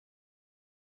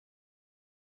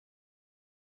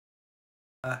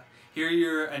Here are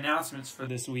your announcements for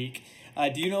this week.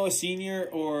 Do you know a senior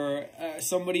or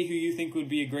somebody who you think would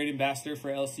be a great ambassador for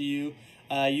LCU?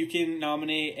 You can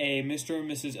nominate a Mr. or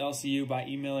Mrs. LCU by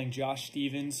emailing Josh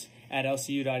Stevens at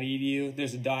lcu.edu.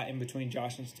 There's a dot in between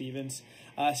Josh and Stevens.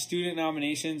 Student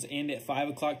nominations end at 5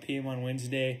 o'clock p.m. on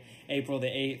Wednesday, April the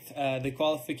 8th. The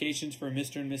qualifications for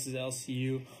Mr. and Mrs.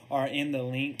 LCU are in the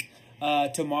link.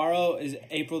 Tomorrow is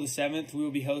April the 7th. We will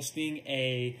be hosting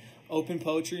a open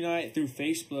poetry night through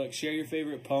Facebook. Share your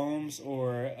favorite poems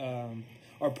or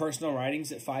personal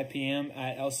writings at 5 p.m.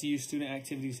 at LCU Student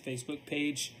Activities Facebook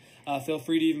page. Feel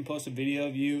free to even post a video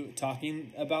of you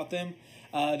talking about them.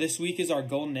 This week is our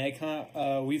golden egg hunt.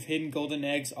 We've hidden golden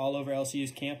eggs all over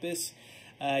LCU's campus.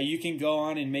 You can go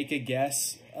on and make a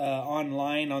guess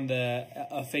online on the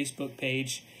Facebook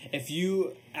page. If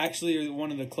you actually are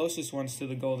one of the closest ones to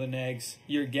the golden eggs,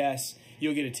 your guess,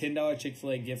 you'll get a $10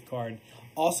 Chick-fil-A gift card.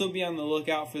 Also be on the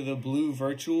lookout for the blue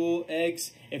virtual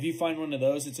eggs. If you find one of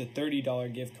those, it's a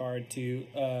 $30 gift card to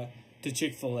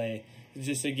Chick-fil-A.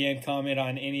 Just again, comment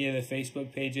on any of the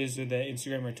Facebook pages or the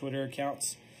Instagram or Twitter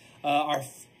accounts. Our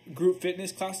group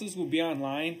fitness classes will be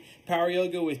online. Power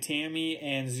yoga with Tammy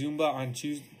and Zumba on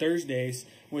Thursdays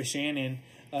with Shannon.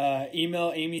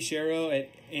 Email Amy Sharrow at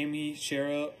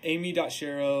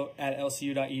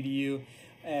amy.sharrow@lcu.edu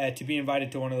to be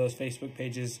invited to one of those Facebook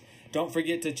pages. Don't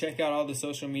forget to check out all the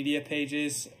social media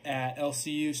pages at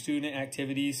LCU Student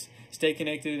Activities. Stay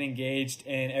connected and engaged,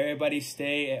 and everybody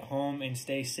stay at home and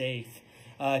stay safe.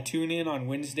 Tune in on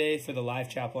Wednesday for the live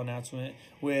chapel announcement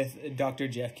with Dr.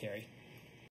 Jeff Carey.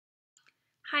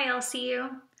 Hi,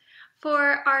 LCU.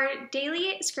 For our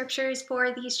daily scriptures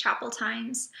for these chapel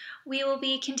times, we will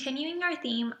be continuing our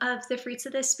theme of the fruits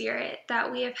of the Spirit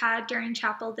that we have had during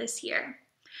chapel this year.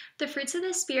 The fruits of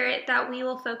the Spirit that we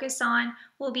will focus on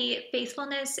will be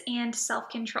faithfulness and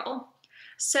self-control.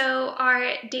 So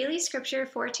our daily scripture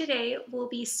for today will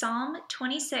be Psalm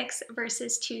 26,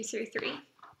 verses 2 through 3.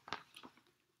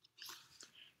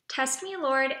 Test me,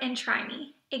 Lord, and try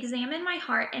me. Examine my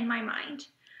heart and my mind.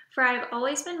 For I have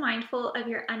always been mindful of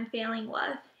your unfailing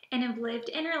love and have lived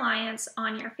in reliance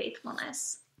on your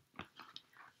faithfulness.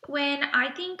 When I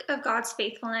think of God's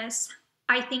faithfulness,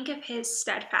 I think of his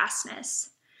steadfastness.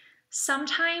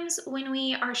 Sometimes when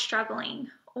we are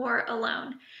struggling or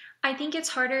alone, I think it's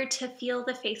harder to feel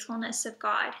the faithfulness of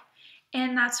God,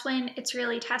 and that's when it's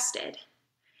really tested,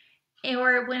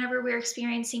 or whenever we're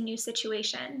experiencing new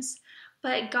situations.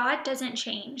 But God doesn't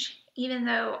change, even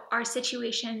though our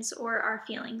situations or our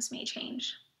feelings may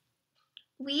change.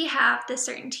 We have the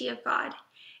certainty of God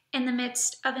in the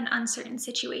midst of an uncertain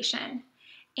situation,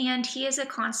 and he is a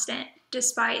constant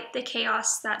despite the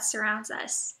chaos that surrounds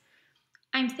us.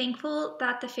 I'm thankful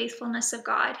that the faithfulness of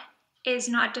God is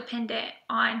not dependent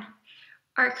on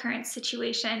our current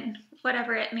situation,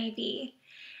 whatever it may be,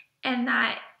 and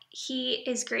that he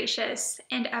is gracious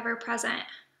and ever present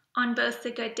on both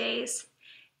the good days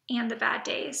and the bad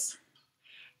days.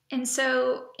 And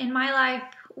so in my life,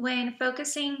 when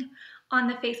focusing on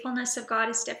the faithfulness of God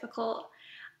is difficult,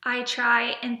 I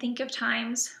try and think of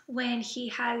times when he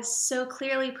has so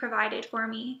clearly provided for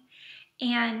me,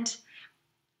 and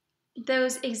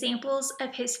those examples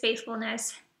of his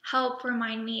faithfulness help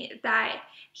remind me that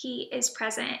he is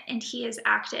present and he is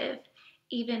active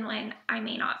even when I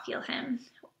may not feel him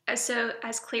so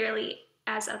as clearly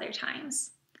as other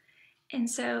times. And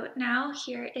so now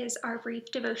here is our brief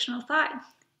devotional thought.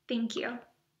 Thank you.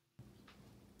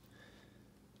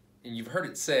 And you've heard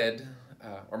it said,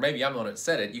 or maybe I'm the one that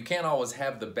said it, you can't always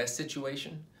have the best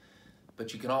situation,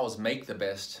 but you can always make the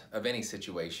best of any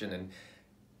situation. And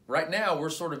right now, we're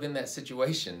sort of in that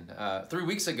situation. 3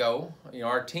 weeks ago,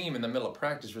 our team in the middle of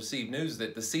practice received news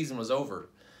that the season was over.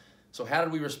 So how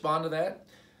did we respond to that?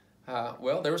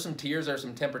 Well, there were some tears, there were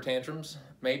some temper tantrums,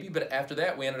 maybe, but after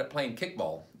that, we ended up playing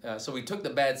kickball. So we took the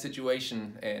bad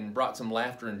situation and brought some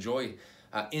laughter and joy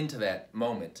into that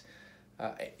moment.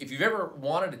 If you've ever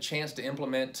wanted a chance to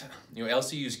implement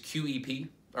LCU's QEP,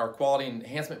 our Quality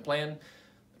Enhancement Plan,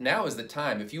 now is the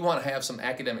time. If you want to have some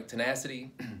academic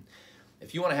tenacity,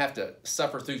 if you want to have to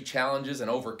suffer through challenges and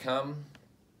overcome,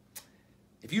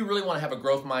 if you really want to have a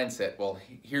growth mindset, well,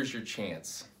 here's your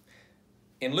chance.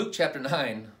 In Luke chapter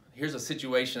 9, here's a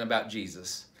situation about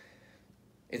Jesus.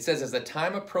 It says, as the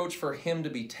time approached for him to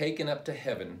be taken up to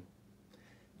heaven,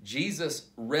 Jesus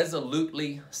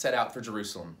resolutely set out for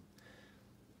Jerusalem.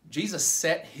 Jesus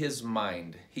set his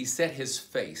mind. He set his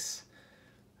face.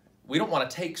 We don't want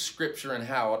to take Scripture and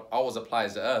how it always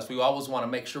applies to us. We always want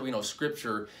to make sure we know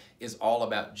Scripture is all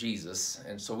about Jesus.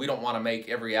 And so we don't want to make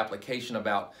every application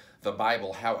about the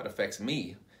Bible, how it affects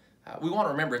me. We want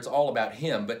to remember it's all about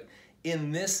him. But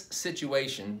in this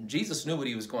situation, Jesus knew what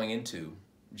he was going into.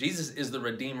 Jesus is the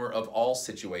Redeemer of all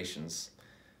situations.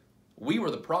 We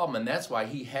were the problem, and that's why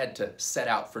he had to set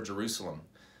out for Jerusalem,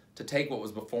 to take what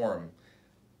was before him.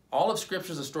 All of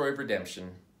Scripture is a story of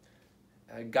redemption,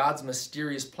 God's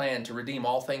mysterious plan to redeem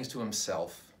all things to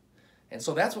himself. And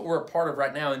so that's what we're a part of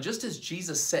right now. And just as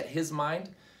Jesus set his mind,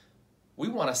 we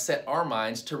want to set our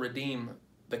minds to redeem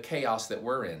the chaos that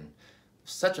we're in.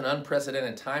 Such an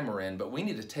unprecedented time we're in, but we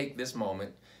need to take this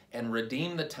moment and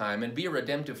redeem the time and be a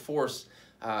redemptive force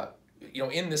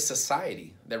in this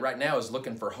society that right now is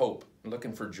looking for hope,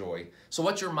 looking for joy. So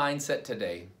what's your mindset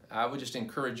today? I would just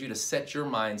encourage you to set your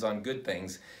minds on good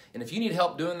things. And if you need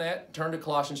help doing that, turn to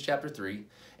Colossians chapter 3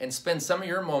 and spend some of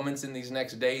your moments in these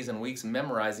next days and weeks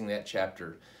memorizing that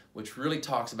chapter, which really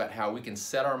talks about how we can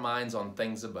set our minds on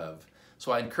things above.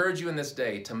 So I encourage you in this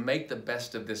day to make the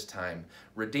best of this time.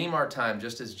 Redeem our time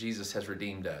just as Jesus has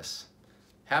redeemed us.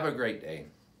 Have a great day.